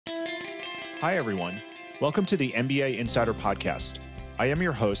Hi, everyone. Welcome to the MBA Insider Podcast. I am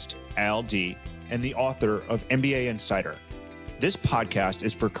your host, Al D., and the author of MBA Insider. This podcast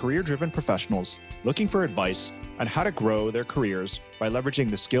is for career-driven professionals looking for advice on how to grow their careers by leveraging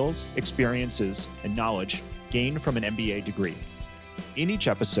the skills, experiences, and knowledge gained from an MBA degree. In each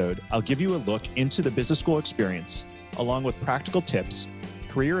episode, I'll give you a look into the business school experience, along with practical tips,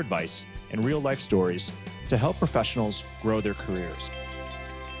 career advice, and real-life stories to help professionals grow their careers.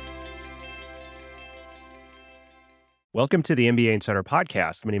 Welcome to the MBA Insider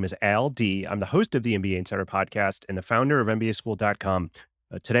Podcast. My name is Al D. I'm the host of the MBA Insider Podcast and the founder of MBAschool.com.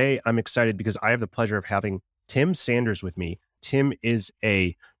 Today, I'm excited because I have the pleasure of having Tim Sanders with me. Tim is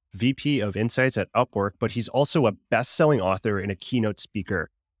a VP of Insights at Upwork, but he's also a best-selling author and a keynote speaker.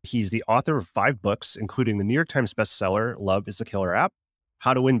 He's the author of 5 books, including the New York Times bestseller, Love is the Killer App,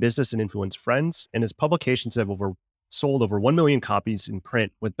 How to Win Business and Influence Friends, and his publications have sold over 1 million copies in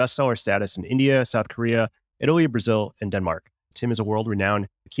print with bestseller status in India, South Korea, Italy, Brazil, and Denmark. Tim is a world-renowned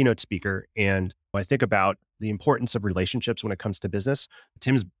keynote speaker, and when I think about the importance of relationships when it comes to business,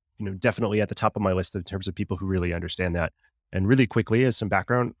 Tim's definitely at the top of my list in terms of people who really understand that. And really quickly, as some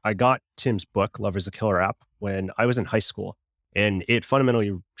background, I got Tim's book, Love is the Killer App, when I was in high school, and it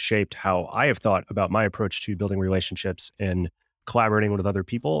fundamentally shaped how I have thought about my approach to building relationships and collaborating with other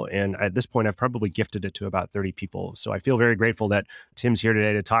people. And at this point, I've probably gifted it to about 30 people. So I feel very grateful that Tim's here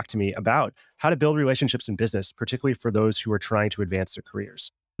today to talk to me about how to build relationships in business, particularly for those who are trying to advance their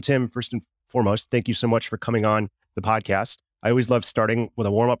careers. Tim, first and foremost, thank you so much for coming on the podcast. I always love starting with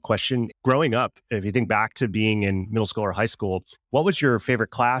a warm-up question. Growing up, if you think back to being in middle school or high school, what was your favorite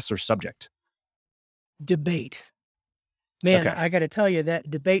class or subject? Debate. Man, Okay. I got to tell you,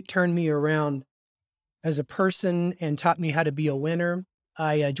 that debate turned me around as a person and taught me how to be a winner.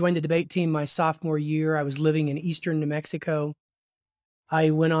 I joined the debate team my sophomore year. I was living in eastern New Mexico.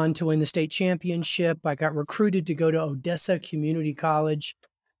 I went on to win the state championship. I got recruited to go to Odessa Community College.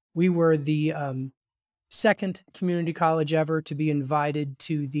 We were the second community college ever to be invited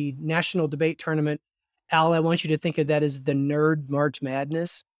to the national debate tournament. Al, I want you to think of that as the Nerd March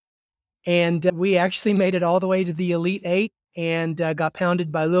Madness. And we actually made it all the way to the Elite Eight and got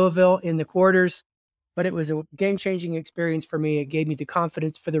pounded by Louisville in the quarters. But it was a game-changing experience for me. It gave me the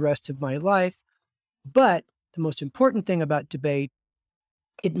confidence for the rest of my life. But the most important thing about debate,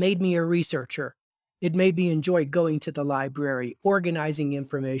 it made me a researcher. It made me enjoy going to the library, organizing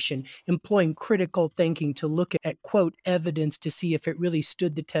information, employing critical thinking to look at, quote, evidence to see if it really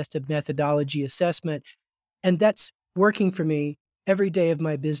stood the test of methodology assessment. And that's working for me every day of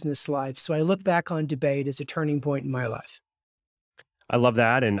my business life. So I look back on debate as a turning point in my life. I love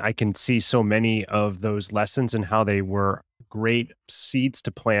that. And I can see so many of those lessons and how they were great seeds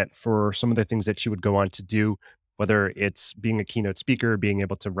to plant for some of the things that you would go on to do, whether it's being a keynote speaker, being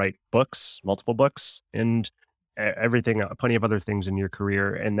able to write books, multiple books, and everything, plenty of other things in your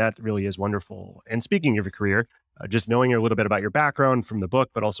career. And that really is wonderful. And speaking of your career, just knowing a little bit about your background from the book,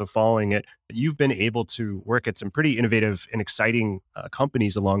 but also following it, you've been able to work at some pretty innovative and exciting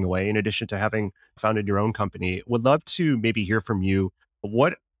companies along the way, in addition to having founded your own company. Would love to maybe hear from you.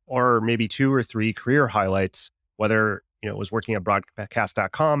 What are maybe 2 or 3 career highlights, whether it was working at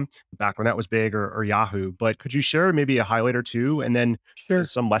broadcast.com back when that was big or Yahoo, but could you share maybe a highlight or 2 and then Sure.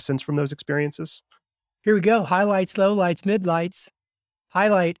 some lessons from those experiences? Here we go. Highlights, lowlights, midlights.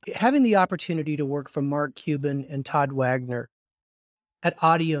 Highlight, having the opportunity to work for Mark Cuban and Todd Wagner at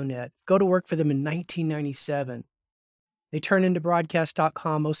AudioNet, go to work for them in 1997. They turned into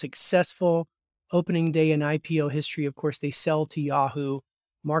broadcast.com, most successful opening day in IPO history. Of course, they sell to Yahoo.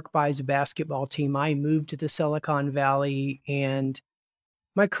 Mark buys a basketball team. I moved to the Silicon Valley, and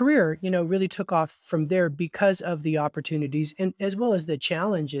my career, really took off from there because of the opportunities and as well as the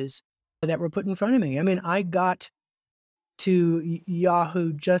challenges that were put in front of me. I mean, I got to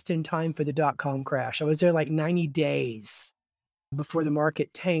Yahoo just in time for the dot-com crash. I was there like 90 days before the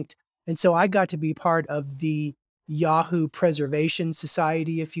market tanked. And so I got to be part of the Yahoo Preservation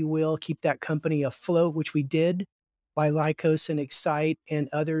Society, if you will, keep that company afloat, which we did. While Lycos and Excite and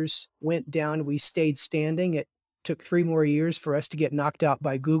others went down, we stayed standing. It took 3 more years for us to get knocked out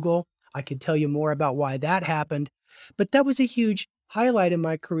by Google. I could tell you more about why that happened. But that was a huge highlight in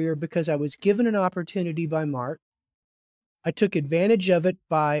my career because I was given an opportunity by Mark. I took advantage of it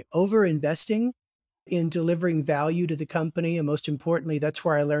by over-investing in delivering value to the company. And most importantly, that's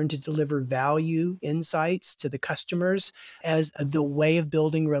where I learned to deliver value, insights to the customers as the way of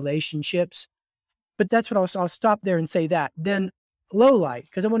building relationships. But that's what I'll stop there and say that. Then low light,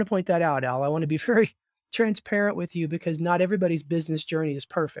 because I want to point that out, Al. I want to be very transparent with you because not everybody's business journey is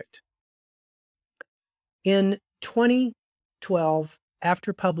perfect. In 2012,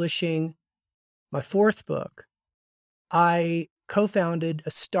 after publishing my fourth book, I co-founded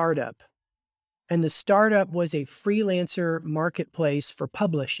a startup. And the startup was a freelancer marketplace for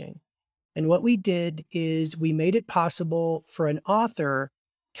publishing. And what we did is we made it possible for an author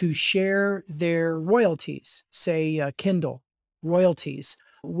to share their royalties, say Kindle royalties,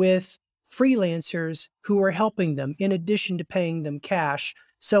 with freelancers who are helping them in addition to paying them cash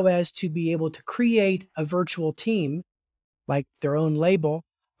so as to be able to create a virtual team, like their own label,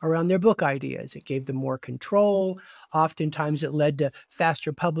 around their book ideas. It gave them more control. Oftentimes it led to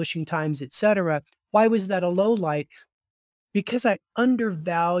faster publishing times, etc. Why was that a low light? Because I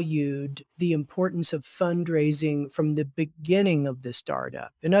undervalued the importance of fundraising from the beginning of the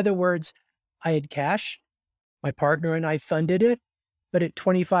startup. In other words, I had cash, my partner and I funded it, but at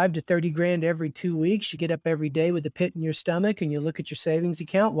 25 to 30 grand every 2 weeks, you get up every day with a pit in your stomach and you look at your savings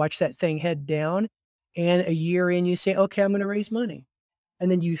account, watch that thing head down, and a year in you say, okay, I'm going to raise money.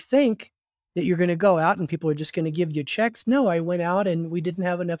 And then you think that you're going to go out and people are just going to give you checks. No, I went out and we didn't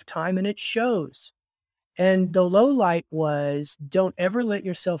have enough time, and it shows. And the low light was, don't ever let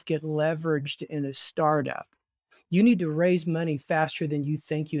yourself get leveraged in a startup. You need to raise money faster than you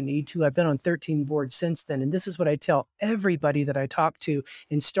think you need to. I've been on 13 boards since then. And this is what I tell everybody that I talk to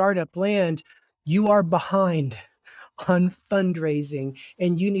in startup land. You are behind on fundraising,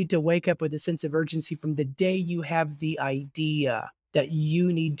 and you need to wake up with a sense of urgency from the day you have the idea that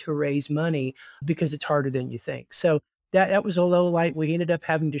you need to raise money, because it's harder than you think. So that was a low light. We ended up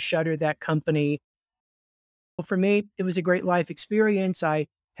having to shutter that company. For me, it was a great life experience. I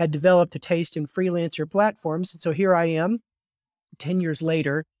had developed a taste in freelancer platforms. And so here I am, 10 years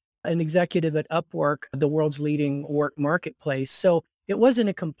later, an executive at Upwork, the world's leading work marketplace. So it wasn't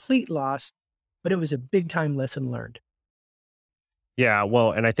a complete loss, but it was a big time lesson learned. Yeah,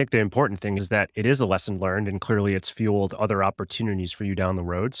 well, and I think the important thing is that it is a lesson learned, and clearly it's fueled other opportunities for you down the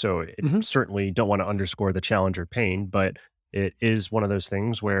road. So it Mhm. certainly don't want to underscore the challenge or pain, but it is one of those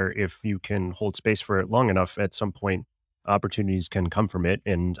things where if you can hold space for it long enough, at some point opportunities can come from it.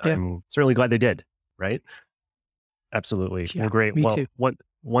 And Yeah. I'm certainly glad they did. Right. Absolutely. Yeah. Well, great. Me Well, too.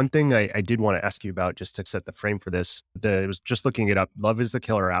 one thing I did want to ask you about, just to set the frame for this, I was just looking it up. Love is the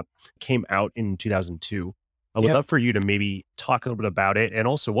Killer app came out in 2002. I would Yep. love for you to maybe talk a little bit about it. And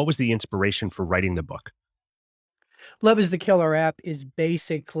also, what was the inspiration for writing the book? Love is the Killer app is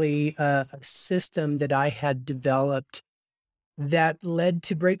basically a system that I had developed that led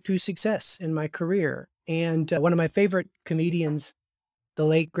to breakthrough success in my career. And one of my favorite comedians, the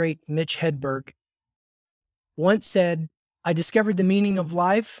late, great Mitch Hedberg, once said, I discovered the meaning of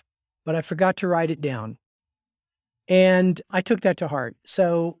life, but I forgot to write it down. And I took that to heart.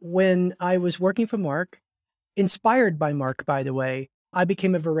 So when I was working for Mark, inspired by Mark, by the way, I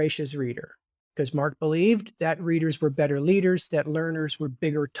became a voracious reader because Mark believed that readers were better leaders, that learners were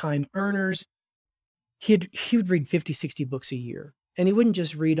bigger time earners. He would read 50, 60 books a year. And he wouldn't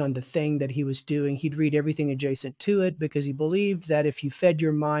just read on the thing that he was doing. He'd read everything adjacent to it because he believed that if you fed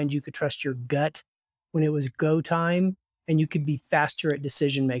your mind, you could trust your gut when it was go time, and you could be faster at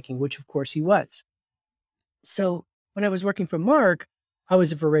decision making, which of course he was. So when I was working for Mark, I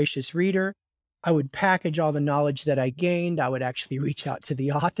was a voracious reader. I would package all the knowledge that I gained. I would actually reach out to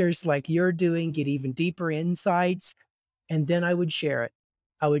the authors like you're doing, get even deeper insights, and then I would share it.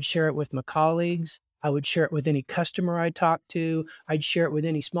 I would share it with my colleagues. I would share it with any customer I talked to. I'd share it with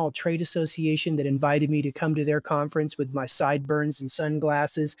any small trade association that invited me to come to their conference with my sideburns and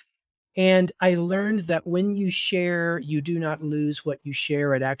sunglasses. And I learned that when you share, you do not lose what you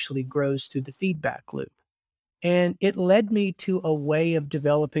share. It actually grows through the feedback loop. And it led me to a way of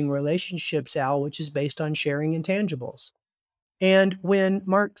developing relationships, Al, which is based on sharing intangibles. And when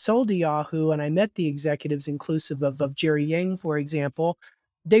Mark sold to Yahoo and I met the executives, inclusive of Jerry Yang, for example,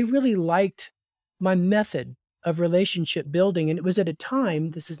 they really liked my method of relationship building. And it was at a time,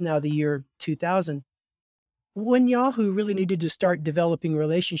 this is now the year 2000, when Yahoo really needed to start developing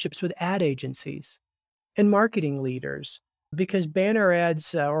relationships with ad agencies and marketing leaders, because banner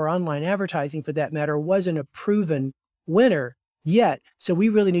ads or online advertising for that matter wasn't a proven winner yet. So we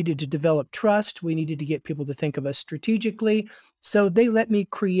really needed to develop trust. We needed to get people to think of us strategically. So they let me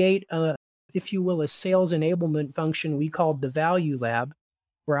create a, if you will, a sales enablement function we called the Value Lab,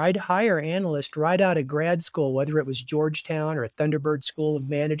 where I'd hire analysts right out of grad school, whether it was Georgetown or Thunderbird School of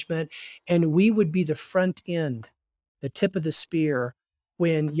Management, and we would be the front end, the tip of the spear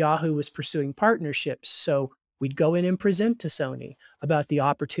when Yahoo was pursuing partnerships. So we'd go in and present to Sony about the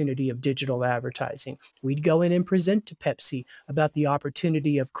opportunity of digital advertising. We'd go in and present to Pepsi about the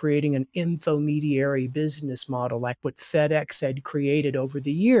opportunity of creating an infomediary business model like what FedEx had created over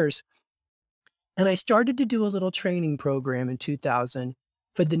the years. And I started to do a little training program in 2000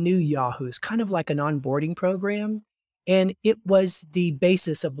 for the new Yahoos, kind of like an onboarding program. And it was the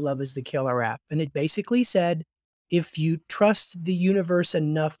basis of Love is the Killer app. And it basically said, if you trust the universe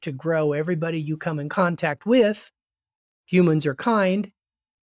enough to grow everybody you come in contact with, humans are kind,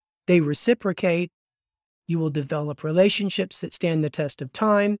 they reciprocate, you will develop relationships that stand the test of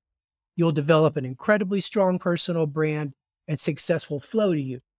time, you'll develop an incredibly strong personal brand, and success will flow to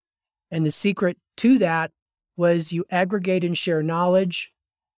you. And the secret to that was you aggregate and share knowledge,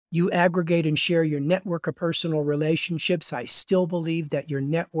 you aggregate and share your network of personal relationships. I still believe that your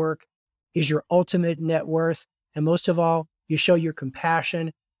network is your ultimate net worth. And most of all, you show your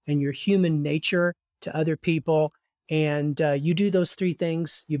compassion and your human nature to other people. And you do those three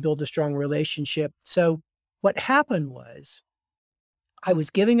things, you build a strong relationship. So what happened was I was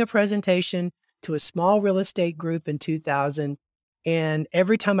giving a presentation to a small real estate group in 2000. And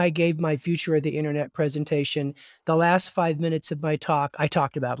every time I gave my Future of the Internet presentation, the last 5 minutes of my talk, I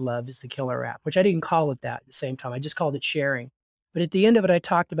talked about Love is the Killer app, which I didn't call it that at the same time. I just called it sharing. But at the end of it, I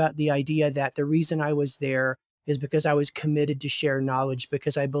talked about the idea that the reason I was there is because I was committed to share knowledge,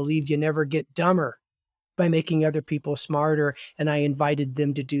 because I believe you never get dumber by making other people smarter. And I invited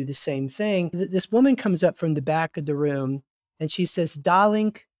them to do the same thing. This woman comes up from the back of the room and she says,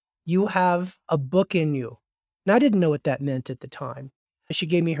 "Darling, you have a book in you." And I didn't know what that meant at the time. She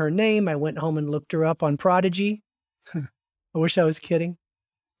gave me her name. I went home and looked her up on Prodigy. I wish I was kidding.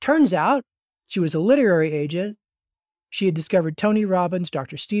 Turns out she was a literary agent. She had discovered Tony Robbins,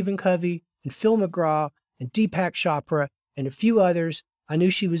 Dr. Stephen Covey, and Phil McGraw, and Deepak Chopra, and a few others. I knew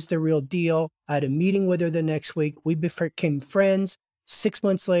she was the real deal. I had a meeting with her the next week. We became friends. 6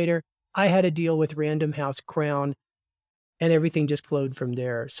 months later, I had a deal with Random House Crown, and everything just flowed from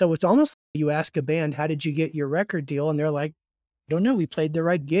there. So it's almost like you ask a band, how did you get your record deal? And they're like, I don't know. We played the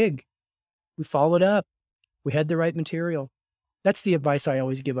right gig. We followed up. We had the right material. That's the advice I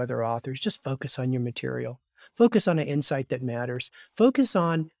always give other authors. Just focus on your material. Focus on an insight that matters. Focus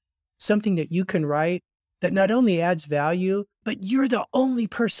on something that you can write that not only adds value, but you're the only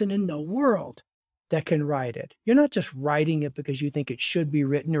person in the world that can write it. You're not just writing it because you think it should be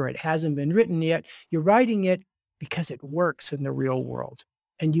written or it hasn't been written yet. You're writing it because it works in the real world,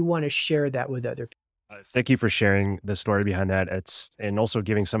 and you want to share that with other people. Thank you for sharing the story behind that. And also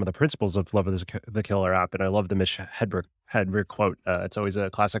giving some of the principles of Love is the Killer app. And I love the Mitch Hedberg quote. It's always a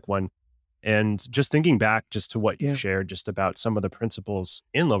classic one. And just thinking back just to what you shared, just about some of the principles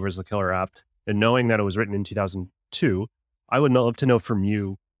in Love is the Killer app, and knowing that it was written in 2002, I would love to know from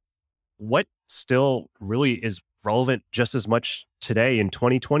you what still really is relevant just as much today in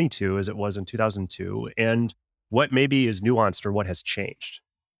 2022 as it was in 2002, and what maybe is nuanced or what has changed.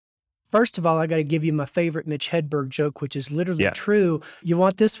 First of all, I got to give you my favorite Mitch Hedberg joke, which is literally true. You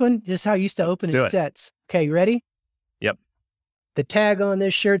want this one? This is how I used to open his sets. Okay, you ready? Yep. The tag on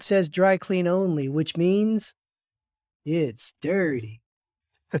this shirt says dry clean only, which means it's dirty.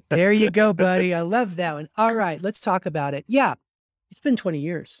 There you go, buddy. I love that one. All right, let's talk about it. Yeah, it's been 20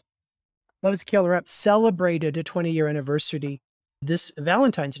 years. Love is the Killer app celebrated a 20-year anniversary this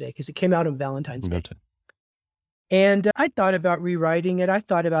Valentine's Day, because it came out on Valentine's Day. And I thought about rewriting it. I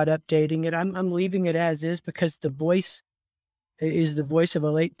thought about updating it. I'm leaving it as is, because the voice is the voice of a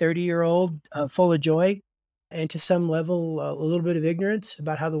late 30-year-old full of joy, and to some level, a little bit of ignorance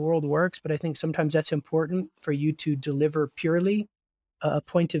about how the world works. But I think sometimes that's important for you to deliver purely a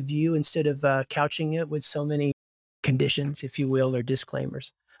point of view instead of couching it with so many conditions, if you will, or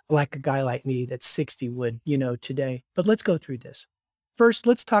disclaimers, like a guy like me that's 60 would, today. But let's go through this. First,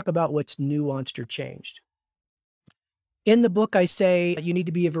 let's talk about what's nuanced or changed. In the book, I say you need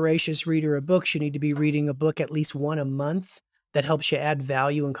to be a voracious reader of books. You need to be reading a book at least one a month. That helps you add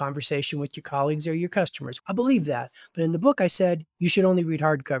value in conversation with your colleagues or your customers. I believe that. But in the book, I said you should only read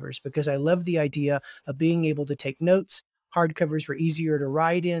hardcovers, because I love the idea of being able to take notes. Hardcovers were easier to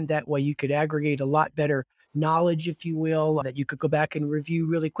write in. That way you could aggregate a lot better knowledge, if you will, that you could go back and review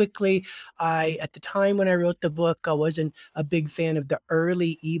really quickly. At the time when I wrote the book, I wasn't a big fan of the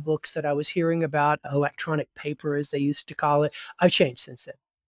early ebooks that I was hearing about, electronic paper, as they used to call it. I've changed since then.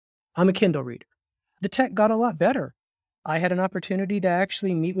 I'm a Kindle reader. The tech got a lot better. I had an opportunity to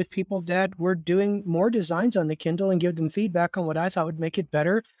actually meet with people that were doing more designs on the Kindle and give them feedback on what I thought would make it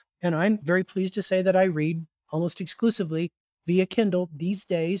better. And I'm very pleased to say that I read almost exclusively via Kindle these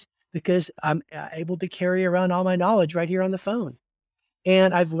days, because I'm able to carry around all my knowledge right here on the phone.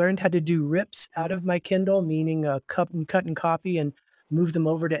 And I've learned how to do rips out of my Kindle, meaning cut and copy and move them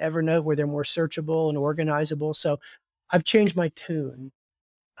over to Evernote, where they're more searchable and organizable. So I've changed my tune.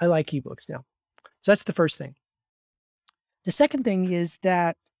 I like ebooks now. So that's the first thing. The second thing is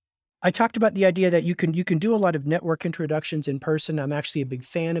that I talked about the idea that you can do a lot of network introductions in person. I'm actually a big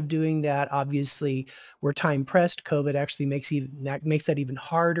fan of doing that. Obviously, we're time pressed. COVID actually makes that even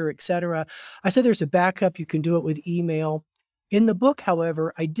harder, et cetera. I said there's a backup. You can do it with email. In the book,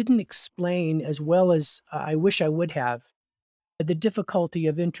 however, I didn't explain as well as I wish I would have the difficulty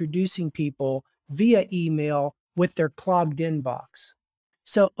of introducing people via email with their clogged inbox.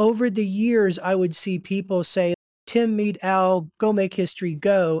 So over the years, I would see people say, Tim, meet Al, go make history,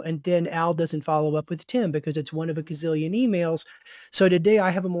 go. And then Al doesn't follow up with Tim because it's one of a gazillion emails. So today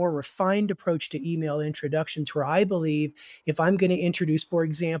I have a more refined approach to email introductions where I believe if I'm going to introduce, for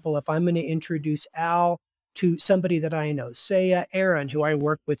example, if I'm going to introduce Al to somebody that I know, say Aaron, who I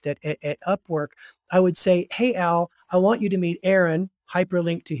work with at Upwork, I would say, hey, Al, I want you to meet Aaron,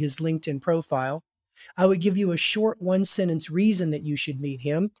 hyperlink to his LinkedIn profile. I would give you a short one-sentence reason that you should meet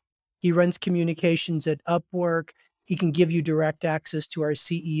him. He runs communications at Upwork. He can give you direct access to our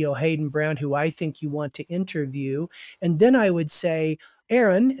CEO, Hayden Brown, who I think you want to interview. And then I would say,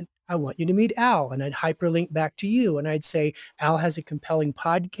 Aaron, I want you to meet Al. And I'd hyperlink back to you. And I'd say, Al has a compelling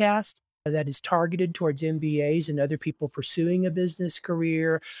podcast that is targeted towards MBAs and other people pursuing a business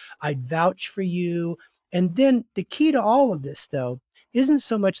career. I'd vouch for you. And then the key to all of this, though, isn't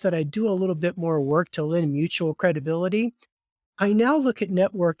so much that I do a little bit more work to lend mutual credibility. I now look at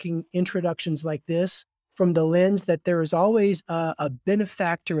networking introductions like this from the lens that there is always a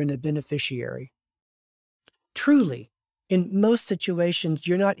benefactor and a beneficiary. Truly, in most situations,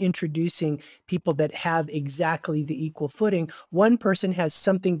 you're not introducing people that have exactly the equal footing. One person has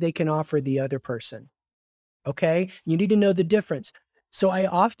something they can offer the other person. Okay? You need to know the difference. So I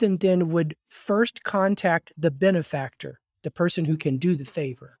often then would first contact the benefactor, the person who can do the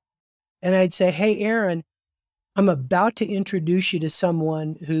favor. And I'd say, hey, Aaron, I'm about to introduce you to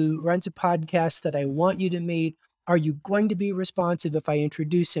someone who runs a podcast that I want you to meet. Are you going to be responsive if I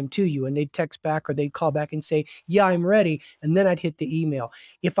introduce him to you? And they'd text back or they'd call back and say, yeah, I'm ready. And then I'd hit the email.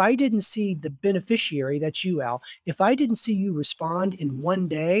 If I didn't see the beneficiary, that's you, Al, if I didn't see you respond in one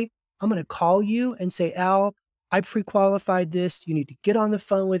day, I'm going to call you and say, Al, I pre-qualified this. You need to get on the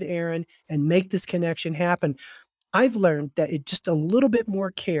phone with Aaron and make this connection happen. I've learned that it just a little bit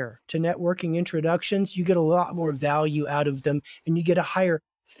more care to networking introductions. You get a lot more value out of them and you get a higher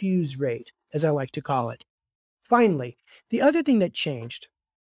fuse rate, as I like to call it. Finally, the other thing that changed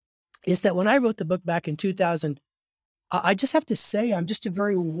is that when I wrote the book back in 2000, I just have to say, I'm just a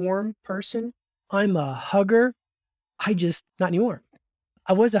very warm person. I'm a hugger. Not anymore.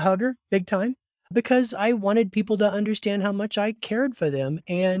 I was a hugger big time because I wanted people to understand how much I cared for them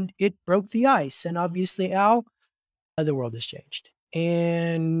and it broke the ice. And obviously, Al, the world has changed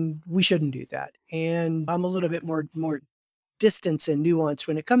and we shouldn't do that. And I'm a little bit more distance and nuance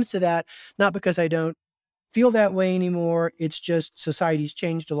when it comes to that, not because I don't feel that way anymore. It's just society's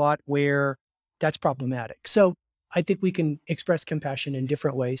changed a lot where that's problematic. So I think we can express compassion in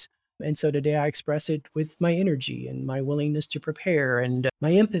different ways. And so today I express it with my energy and my willingness to prepare and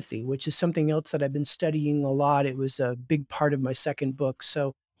my empathy, which is something else that I've been studying a lot. It was a big part of my second book.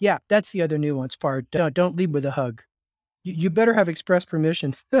 So yeah, that's the other nuance part. Don't lead with a hug. You better have express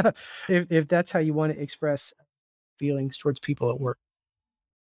permission if that's how you want to express feelings towards people at work.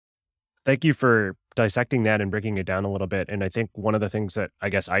 Thank you for dissecting that and breaking it down a little bit. And I think one of the things that I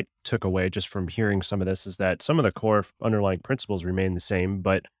guess I took away just from hearing some of this is that some of the core underlying principles remain the same,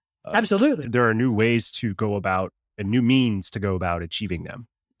 but absolutely, there are new ways to go about and new means to go about achieving them.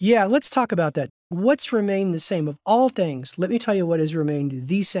 Yeah, let's talk about that. What's remained the same of all things? Let me tell you what has remained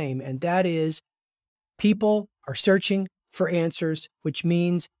the same, and that is people are searching for answers, which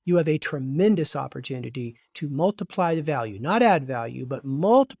means you have a tremendous opportunity to multiply the value, not add value, but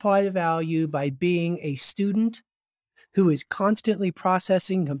multiply the value by being a student who is constantly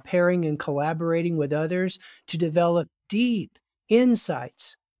processing, comparing, and collaborating with others to develop deep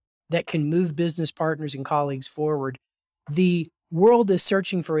insights that can move business partners and colleagues forward. The world is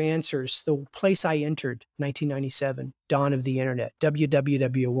searching for answers. The place I entered, 1997, dawn of the internet,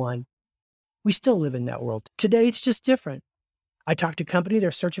 WWW1. We still live in that world. Today, it's just different. I talk to companies,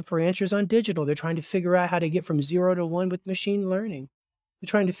 they're searching for answers on digital. They're trying to figure out how to get from 0 to 1 with machine learning. They're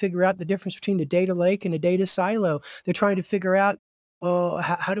trying to figure out the difference between a data lake and a data silo. They're trying to figure out,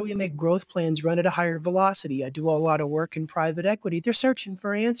 how do we make growth plans run at a higher velocity? I do a lot of work in private equity. They're searching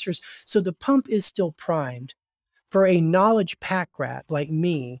for answers. So the pump is still primed for a knowledge pack rat like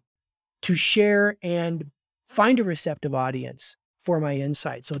me to share and find a receptive audience for my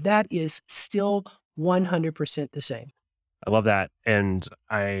insight. So that is still 100% the same. I love that. And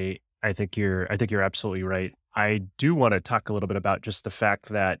I think you're absolutely right. I do want to talk a little bit about just the fact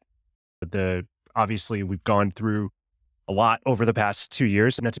that obviously we've gone through a lot over the past 2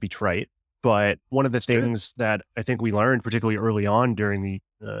 years, not to be trite. But one of the It's true. things that I think we learned, particularly early on during the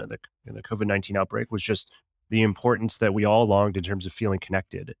COVID-19 outbreak, was just the importance that we all longed in terms of feeling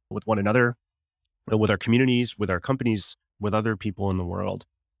connected with one another, with our communities, with our companies, with other people in the world.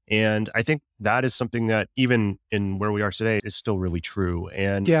 And I think that is something that even in where we are today is still really true.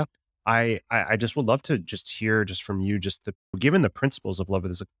 And Yeah. I just would love to just hear just from you, just given the principles of Love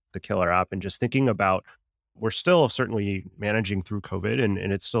is the Killer app and just thinking about, we're still certainly managing through COVID and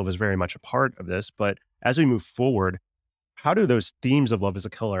it still is very much a part of this. But as we move forward, how do those themes of Love is a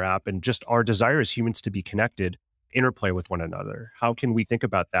Killer app and just our desire as humans to be connected interplay with one another? How can we think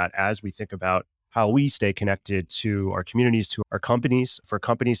about that as we think about how we stay connected to our communities, to our companies, for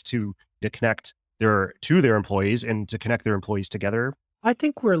companies to connect to their employees and to connect their employees together? I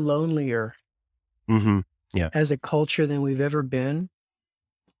think we're lonelier Hmm. Yeah. as a culture than we've ever been.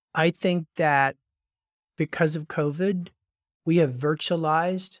 I think that because of COVID, we have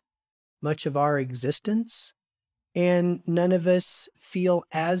virtualized much of our existence, and none of us feel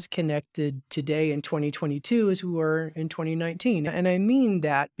as connected today in 2022 as we were in 2019. And I mean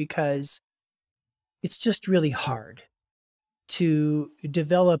that because it's just really hard to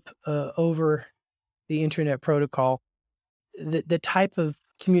develop over the internet protocol the type of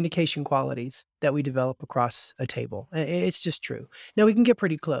communication qualities that we develop across a table. It's just true. Now we can get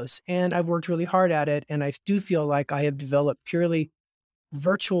pretty close, and I've worked really hard at it, and I do feel like I have developed purely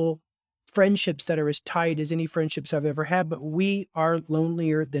virtual friendships that are as tight as any friendships I've ever had, but we are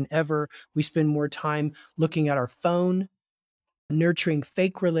lonelier than ever. We spend more time looking at our phone, nurturing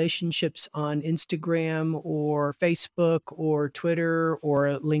fake relationships on Instagram or Facebook or Twitter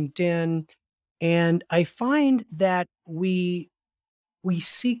or LinkedIn. And I find that we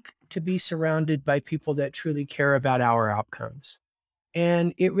seek to be surrounded by people that truly care about our outcomes.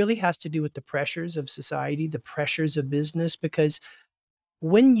 And it really has to do with the pressures of society, the pressures of business, because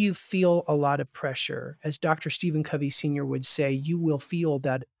when you feel a lot of pressure, as Dr. Stephen Covey Sr. would say, you will feel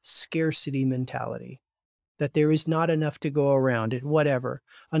that scarcity mentality, that there is not enough to go around it, whatever,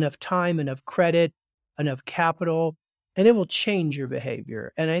 enough time, enough credit, enough capital, and it will change your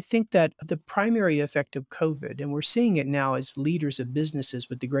behavior. And I think that the primary effect of COVID, and we're seeing it now as leaders of businesses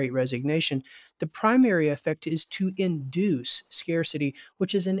with the great resignation, the primary effect is to induce scarcity,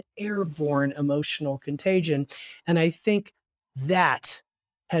 which is an airborne emotional contagion. And I think that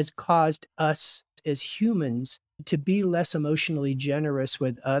has caused us as humans to be less emotionally generous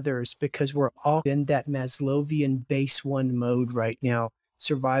with others because we're all in that Maslowian base one mode right now,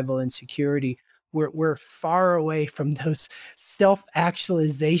 survival and security. We're far away from those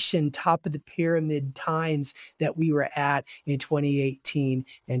self-actualization, top of the pyramid times that we were at in 2018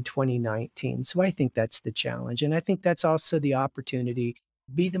 and 2019. So I think that's the challenge. And I think that's also the opportunity.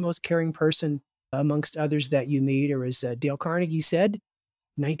 Be the most caring person amongst others that you meet, or as Dale Carnegie said,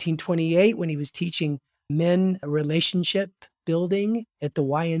 1928, when he was teaching men relationship building at the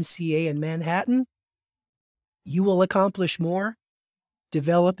YMCA in Manhattan, you will accomplish more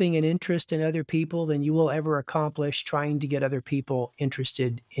developing an interest in other people than you will ever accomplish trying to get other people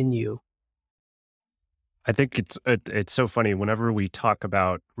interested in you. I think it's so funny whenever we talk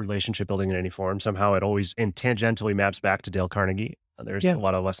about relationship building in any form. Somehow it always and tangentially maps back to Dale Carnegie. There's Yeah. a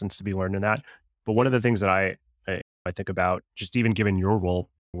lot of lessons to be learned in that. But one of the things that I think about, just even given your role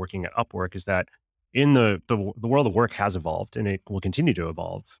working at Upwork, is that in the world of work has evolved and it will continue to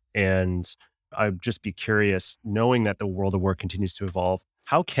evolve. And I'd just be curious, knowing that the world of work continues to evolve,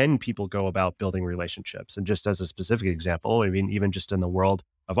 how can people go about building relationships? And just as a specific example, I mean, even just in the world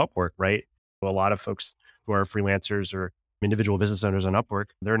of Upwork, right? A lot of folks who are freelancers or individual business owners on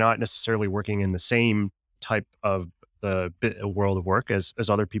Upwork, they're not necessarily working in the same type of the world of work as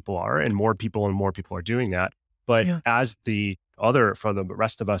other people are, and more people are doing that. But Yeah. as for the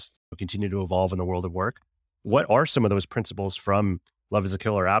rest of us continue to evolve in the world of work, what are some of those principles from Love is a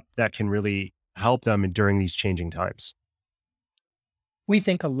Killer app that can really help them during these changing times? We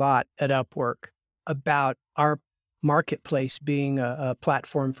think a lot at Upwork about our marketplace being a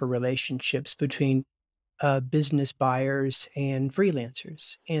platform for relationships between business buyers and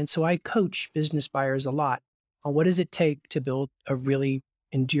freelancers. And so I coach business buyers a lot on what does it take to build a really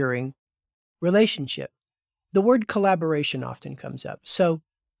enduring relationship. The word collaboration often comes up. So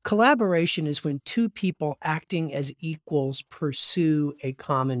collaboration is when two people acting as equals pursue a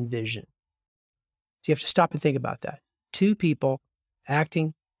common vision. So you have to stop and think about that. Two people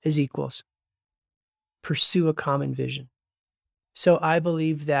acting as equals pursue a common vision. So I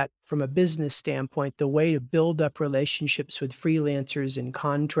believe that from a business standpoint, the way to build up relationships with freelancers and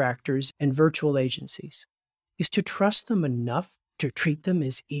contractors and virtual agencies is to trust them enough to treat them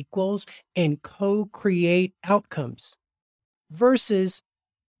as equals and co-create outcomes versus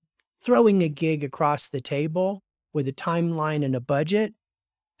throwing a gig across the table with a timeline and a budget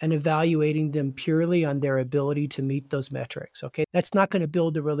and evaluating them purely on their ability to meet those metrics. Okay. That's not going to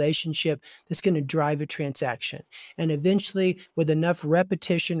build a relationship that's going to drive a transaction. And eventually, with enough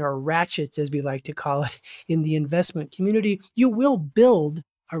repetition or ratchets, as we like to call it in the investment community, you will build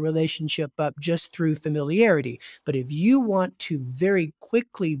a relationship up just through familiarity. But if you want to very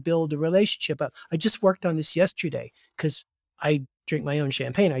quickly build a relationship up, I just worked on this yesterday because I drink my own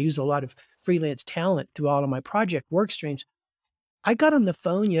champagne. I use a lot of freelance talent through all of my project work streams. I got on the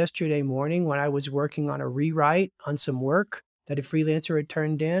phone yesterday morning when I was working on a rewrite on some work that a freelancer had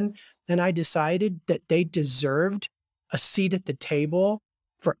turned in, and I decided that they deserved a seat at the table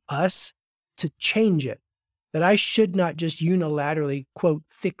for us to change it, that I should not just unilaterally, quote,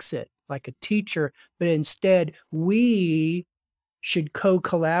 fix it like a teacher, but instead we should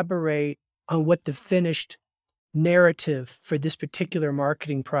co-collaborate on what the finished narrative for this particular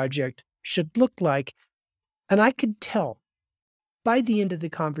marketing project should look like. And I could tell by the end of the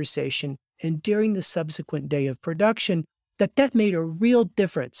conversation and during the subsequent day of production that made a real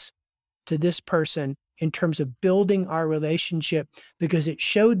difference to this person in terms of building our relationship, because it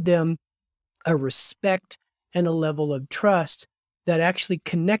showed them a respect and a level of trust that actually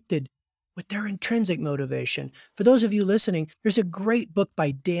connected with their intrinsic motivation. For those of you listening, there's a great book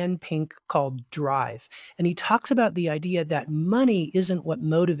by Dan Pink called Drive, and he talks about the idea that money isn't what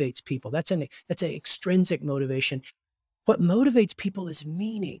motivates people. That's an extrinsic motivation. What motivates people is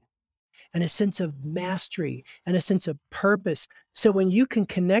meaning and a sense of mastery and a sense of purpose. So when you can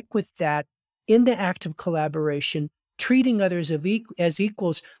connect with that in the act of collaboration, treating others as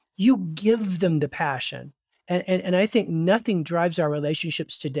equals, you give them the passion. And I think nothing drives our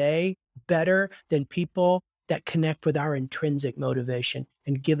relationships today better than people that connect with our intrinsic motivation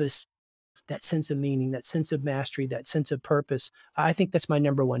and give us that sense of meaning, that sense of mastery, that sense of purpose. I think that's my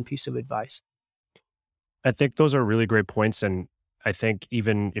number one piece of advice. I think those are really great points. And I think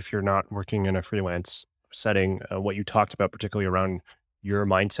even if you're not working in a freelance setting, what you talked about, particularly around your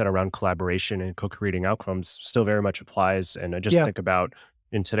mindset around collaboration and co-creating outcomes, still very much applies. And I just think about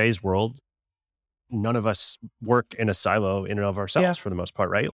in today's world, none of us work in a silo in and of ourselves for the most part,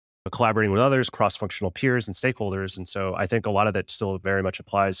 right? But collaborating with others, cross-functional peers and stakeholders. And so I think a lot of that still very much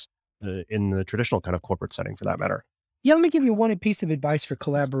applies in the traditional kind of corporate setting for that matter. Yeah, let me give you one piece of advice for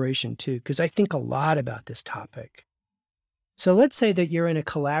collaboration too, because I think a lot about this topic. So let's say that you're in a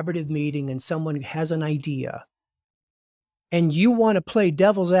collaborative meeting and someone has an idea and you want to play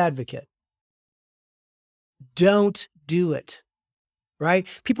devil's advocate. Don't do it. Right?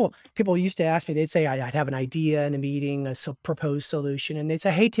 People used to ask me, they'd say I'd have an idea in a meeting, a proposed solution, and they'd say,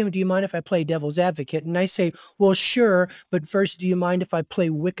 hey, Tim, do you mind if I play devil's advocate? And I say, well, sure, but first, do you mind if I play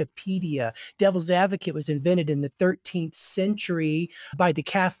Wikipedia? Devil's advocate was invented in the 13th century by the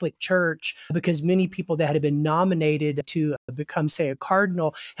Catholic Church because many people that had been nominated to become, say, a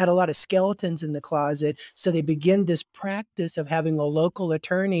cardinal had a lot of skeletons in the closet. So they began this practice of having a local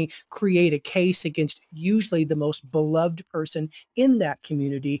attorney create a case against usually the most beloved person in that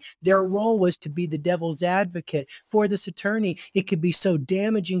community. Their role was to be the devil's advocate for this attorney. It could be so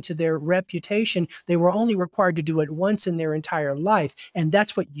damaging to their reputation. They were only required to do it once in their entire life. And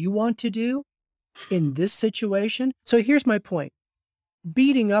that's what you want to do in this situation. So here's my point.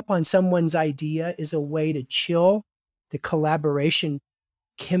 Beating up on someone's idea is a way to chill the collaboration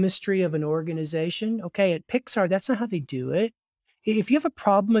chemistry of an organization. Okay, at Pixar, that's not how they do it. If you have a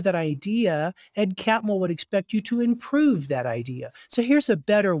problem with that idea, Ed Catmull would expect you to improve that idea. So here's a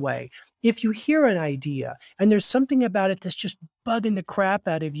better way. If you hear an idea and there's something about it that's just bugging the crap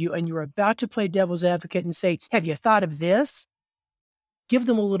out of you and you're about to play devil's advocate and say, have you thought of this? Give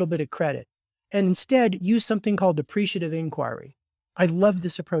them a little bit of credit and instead use something called appreciative inquiry. I love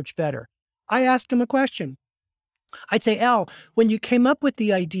this approach better. I asked him a question. I'd say, Al, when you came up with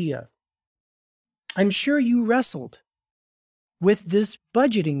the idea, I'm sure you wrestled with this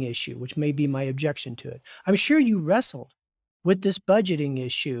budgeting issue, which may be my objection to it. I'm sure you wrestled with this budgeting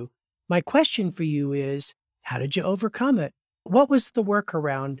issue. My question for you is, how did you overcome it? What was the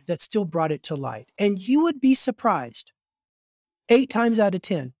workaround that still brought it to light? And you would be surprised. 8 times out of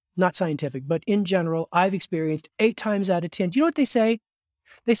 10, not scientific, but in general, I've experienced 8 times out of 10. Do you know what they say?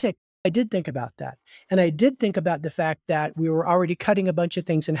 They say, I did think about that. And I did think about the fact that we were already cutting a bunch of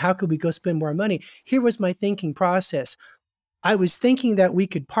things and how could we go spend more money? Here was my thinking process. I was thinking that we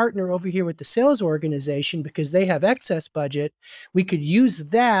could partner over here with the sales organization because they have excess budget. We could use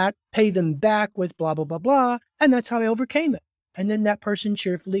that, pay them back with blah, blah, blah, blah. And that's how I overcame it. And then that person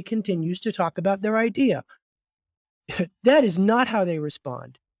cheerfully continues to talk about their idea. That is not how they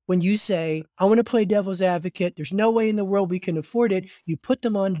respond. When you say, I want to play devil's advocate, there's no way in the world we can afford it, you put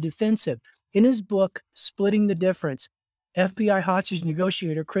them on the defensive. In his book, Splitting the Difference, FBI hostage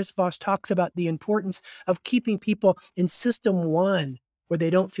negotiator Chris Voss talks about the importance of keeping people in system 1, where they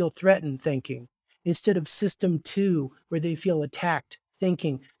don't feel threatened thinking, instead of system 2, where they feel attacked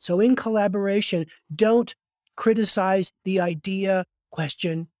thinking. So in collaboration, don't criticize the idea,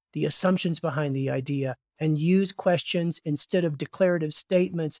 question the assumptions behind the idea, and use questions instead of declarative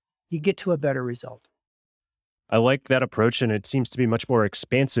statements. You get to a better result. I like that approach, and it seems to be much more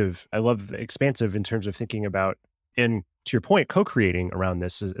expansive. I love expansive in terms of thinking about, and to your point, co-creating around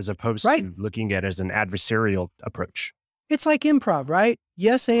this as opposed to looking at it as an adversarial approach. It's like improv, right?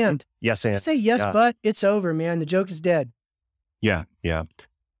 Yes, and. Yes, and. You say yes, but it's over, man. The joke is dead. Yeah.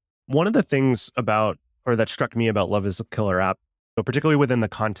 One of the things about, or that struck me about Love is a Killer app, particularly within the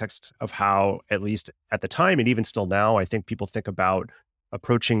context of how, at least at the time and even still now, I think people think about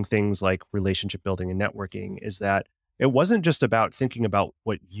approaching things like relationship building and networking, is that it wasn't just about thinking about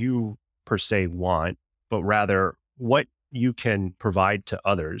what you per se want, but rather what you can provide to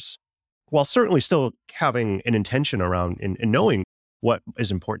others, while certainly still having an intention around and knowing what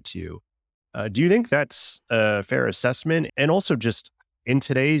is important to you. Do you think that's a fair assessment? And also just in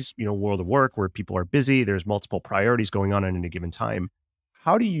today's world of work where people are busy, there's multiple priorities going on at any given time.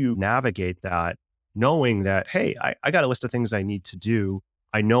 How do you navigate that, knowing that, hey, I got a list of things I need to do.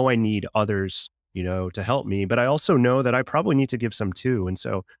 I know I need others, to help me, but I also know that I probably need to give some too. And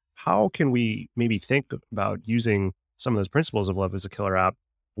so how can we maybe think about using some of those principles of Love is a Killer app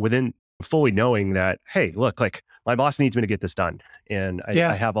within fully knowing that, hey, look, like my boss needs me to get this done. And I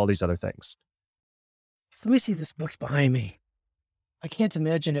have all these other things. So let me see, this book's behind me. I can't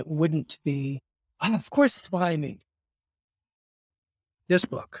imagine it wouldn't be. Of course it's behind me. This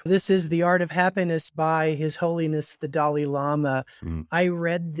book. This is The Art of Happiness by His Holiness the Dalai Lama. I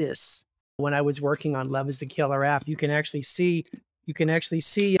read this when I was working on Love is the Killer app. You can actually see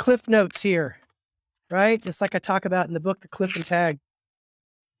cliff notes here, right? Just like I talk about in the book, The Cliff and Tag.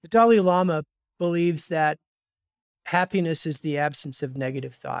 The Dalai Lama believes that happiness is the absence of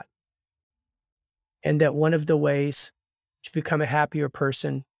negative thought. And that one of the ways to become a happier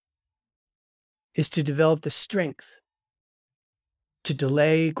person is to develop the strength to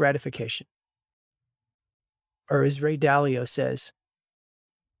delay gratification. Or as Ray Dalio says,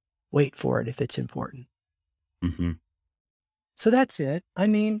 wait for it if it's important. Mm-hmm. So that's it. I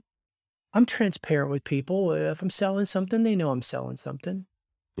mean, I'm transparent with people. If I'm selling something, they know I'm selling something.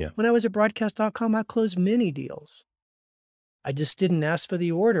 Yeah. When I was at broadcast.com, I closed many deals. I just didn't ask for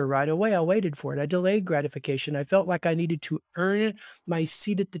the order right away. I waited for it. I delayed gratification. I felt like I needed to earn my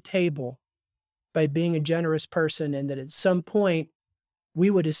seat at the table by being a generous person, and that at some point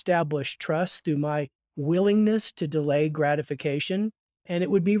we would establish trust through my willingness to delay gratification, and it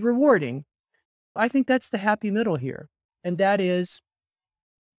would be rewarding. I think that's the happy middle here. And that is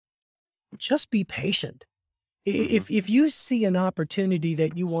just be patient. If you see an opportunity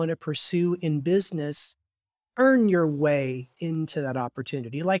that you want to pursue in business, earn your way into that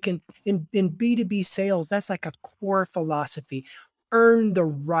opportunity. Like in B2B sales, that's like a core philosophy. Earn the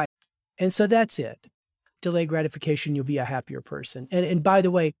right. And so that's it. Delay gratification, you'll be a happier person. And by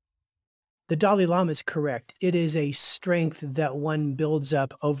the way, the Dalai Lama is correct. It is a strength that one builds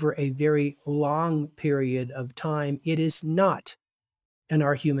up over a very long period of time. It is not in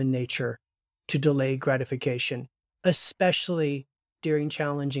our human nature to delay gratification, especially during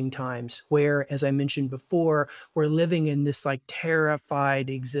challenging times where, as I mentioned before, we're living in this like terrified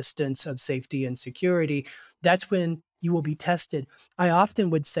existence of safety and security. That's when you will be tested. I often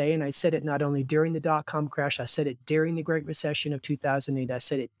would say, and I said it not only during the dot-com crash, I said it during the Great Recession of 2008, I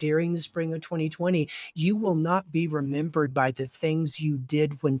said it during the spring of 2020, you will not be remembered by the things you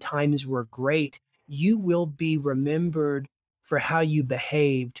did when times were great. You will be remembered for how you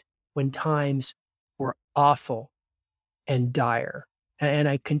behaved when times were awful and dire. And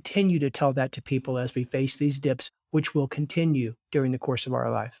I continue to tell that to people as we face these dips, which will continue during the course of our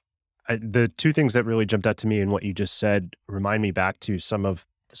life. The two things that really jumped out to me in what you just said remind me back to some of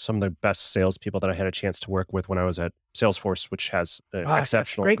the best salespeople that I had a chance to work with when I was at Salesforce, which has an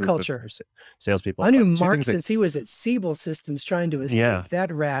exceptional great group culture of salespeople. I knew Mark since he was at Siebel Systems trying to escape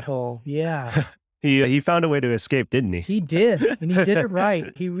that rat hole. Yeah. He found a way to escape, didn't he? He did. And he did it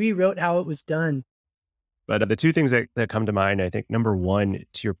right. He rewrote how it was done. But the two things that come to mind, I think, number one,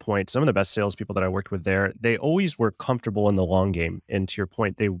 to your point, some of the best salespeople that I worked with there, they always were comfortable in the long game. And to your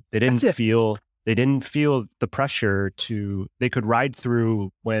point, they didn't feel the pressure they could ride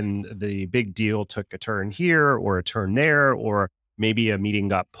through when the big deal took a turn here or a turn there, or maybe a meeting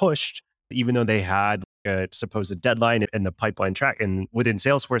got pushed, even though they had a supposed deadline in the pipeline track and within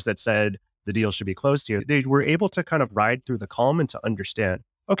Salesforce that said the deal should be closed here, they were able to kind of ride through the calm and to understand,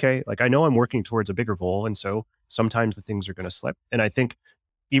 okay, like I know I'm working towards a bigger goal. And so sometimes the things are going to slip. And I think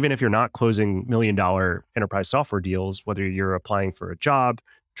even if you're not closing $1 million enterprise software deals, whether you're applying for a job,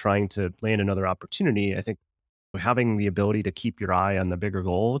 trying to land another opportunity, I think having the ability to keep your eye on the bigger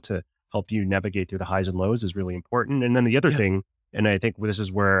goal to help you navigate through the highs and lows is really important. And then the other thing, and I think this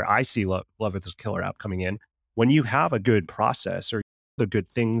is where I see Love with this Killer App coming in, when you have a good process or the good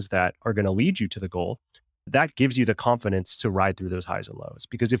things that are going to lead you to the goal, that gives you the confidence to ride through those highs and lows.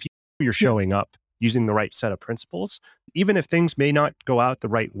 Because if you're showing up using the right set of principles, even if things may not go out the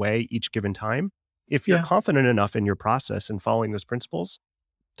right way each given time, if you're confident enough in your process and following those principles,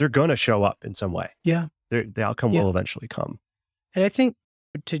 they're going to show up in some way. Yeah. The outcome will eventually come. And I think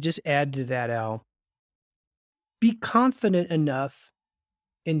to just add to that, Al, be confident enough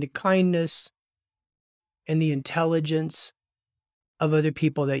in the kindness and the intelligence of other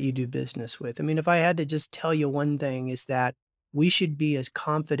people that you do business with. I mean, if I had to just tell you one thing, is that we should be as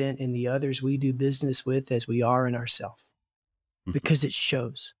confident in the others we do business with as we are in ourselves, because it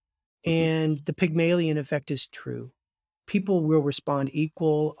shows. And the Pygmalion effect is true. People will respond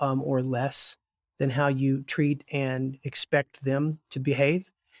equal or less than how you treat and expect them to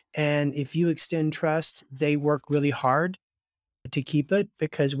behave. And if you extend trust, they work really hard to keep it,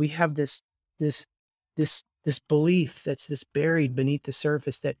 because we have this belief that's this buried beneath the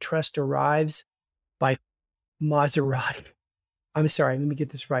surface that trust arrives by Maserati. I'm sorry, let me get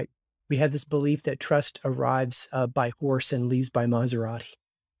this right. We have this belief that trust arrives by horse and leaves by Maserati.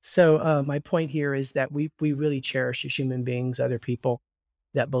 So my point here is that we really cherish as human beings other people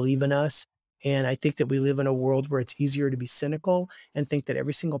that believe in us. And I think that we live in a world where it's easier to be cynical and think that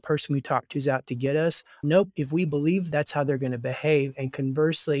every single person we talk to is out to get us. Nope. If we believe that's how they're going to behave, and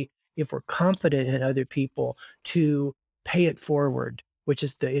conversely, if we're confident in other people, to pay it forward, which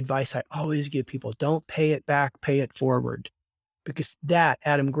is the advice I always give people, don't pay it back, pay it forward. Because that,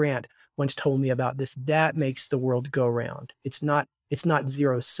 Adam Grant once told me about this, that makes the world go round. It's not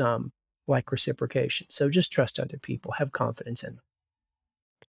zero sum like reciprocation. So just trust other people, have confidence in them.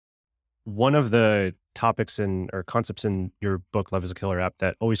 One of the topics or concepts in your book, Love is a Killer App,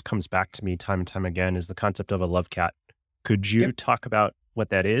 that always comes back to me time and time again is the concept of a love cat. Could you talk about what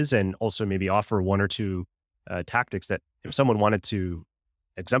that is, and also maybe offer one or two tactics that if someone wanted to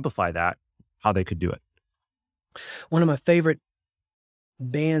exemplify that, how they could do it? One of my favorite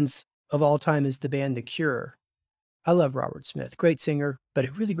bands of all time is the band The Cure. I love Robert Smith, great singer, but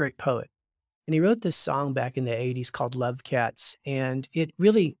a really great poet. And he wrote this song back in the 80s called Love Cats. And it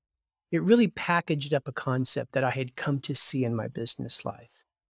really packaged up a concept that I had come to see in my business life.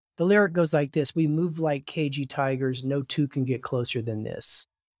 The lyric goes like this: we move like cagey tigers, no two can get closer than this.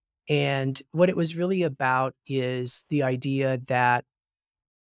 And what it was really about is the idea that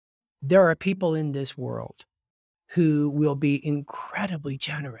there are people in this world who will be incredibly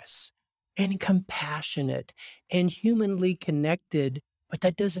generous and compassionate and humanly connected, but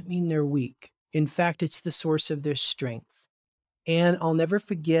that doesn't mean they're weak. In fact, it's the source of their strength. And I'll never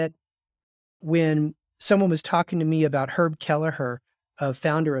forget when someone was talking to me about Herb Kelleher,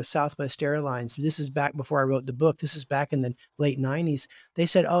 founder of Southwest Airlines. This is back before I wrote the book. This is back in the late 90s. They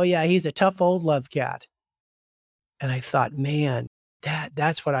said, oh yeah, he's a tough old love cat. And I thought, man,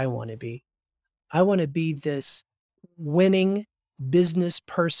 that's what I want to be. I want to be this winning business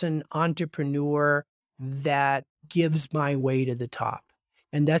person, entrepreneur that gives my way to the top.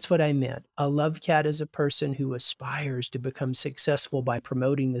 And that's what I meant. A love cat is a person who aspires to become successful by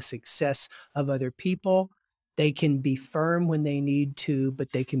promoting the success of other people. They can be firm when they need to,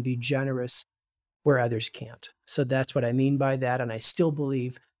 but they can be generous where others can't. So that's what I mean by that. And I still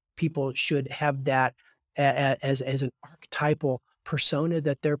believe people should have that as an archetypal persona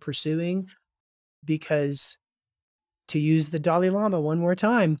that they're pursuing, because, to use the Dalai Lama one more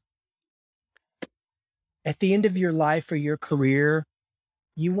time, at the end of your life or your career,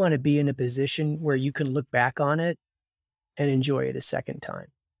 you want to be in a position where you can look back on it and enjoy it a second time.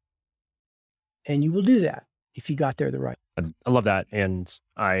 And you will do that if you got there the right way. I love that. And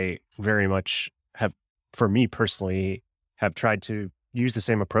I very much have, for me personally, have tried to use the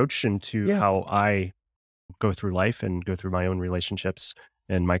same approach into how I go through life and go through my own relationships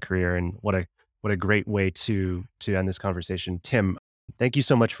and my career. And what a great way to end this conversation. Tim, thank you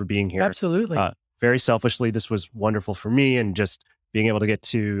so much for being here. Absolutely. Very selfishly, this was wonderful for me, and just being able to get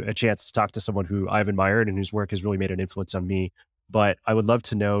to a chance to talk to someone who I've admired and whose work has really made an influence on me. But I would love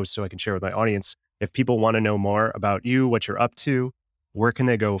to know, so I can share with my audience, if people want to know more about you, what you're up to, where can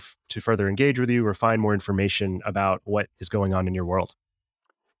they go to further engage with you or find more information about what is going on in your world?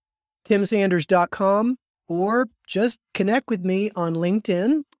 timsanders.com, or just connect with me on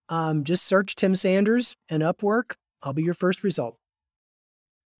LinkedIn. Just search Tim Sanders and Upwork. I'll be your first result.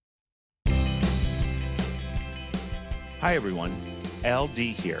 Hi, everyone. LD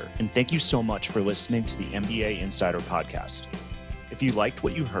here, and thank you so much for listening to the MBA Insider Podcast. If you liked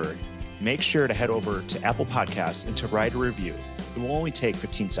what you heard, make sure to head over to Apple Podcasts and to write a review. It will only take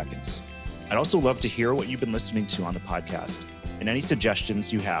 15 seconds. I'd also love to hear what you've been listening to on the podcast and any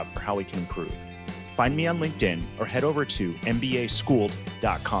suggestions you have for how we can improve. Find me on LinkedIn or head over to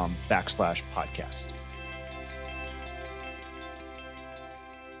mbaschooled.com/podcast.